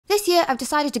This year, I've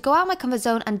decided to go out of my comfort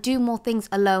zone and do more things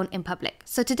alone in public.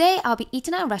 So today, I'll be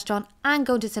eating at a restaurant and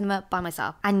going to cinema by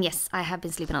myself. And yes, I have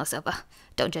been sleeping on the sofa.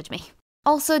 Don't judge me.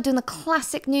 Also doing the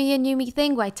classic New Year, New Me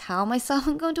thing where I tell myself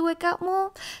I'm going to work out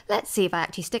more. Let's see if I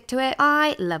actually stick to it.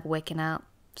 I love working out.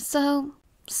 So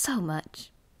much.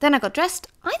 Then I got dressed.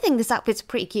 I think this outfit's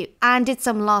pretty cute. And did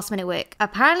some last minute work.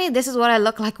 Apparently, this is what I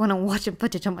look like when I'm watching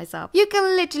footage on myself. You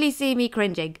can literally see me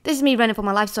cringing. This is me running for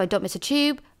my life so I don't miss a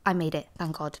tube. I made it,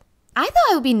 thank God. I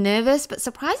thought I would be nervous, but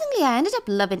surprisingly I ended up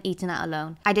loving eating out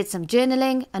alone. I did some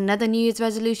journaling, another New Year's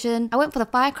resolution. I went for the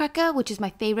firecracker, which is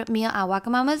my favourite meal at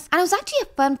Wagamama's, and it was actually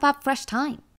a fun, fab, fresh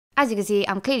time. As you can see,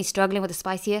 I'm clearly struggling with the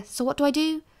spice here, so what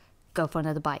do? Go for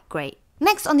another bite, great.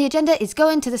 Next on the agenda is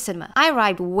going to the cinema. I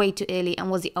arrived way too early and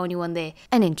was the only one there.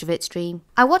 An introvert's dream.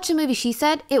 I watched the movie She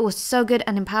Said. It was so good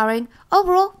and empowering.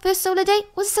 Overall, first solo date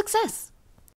was a success.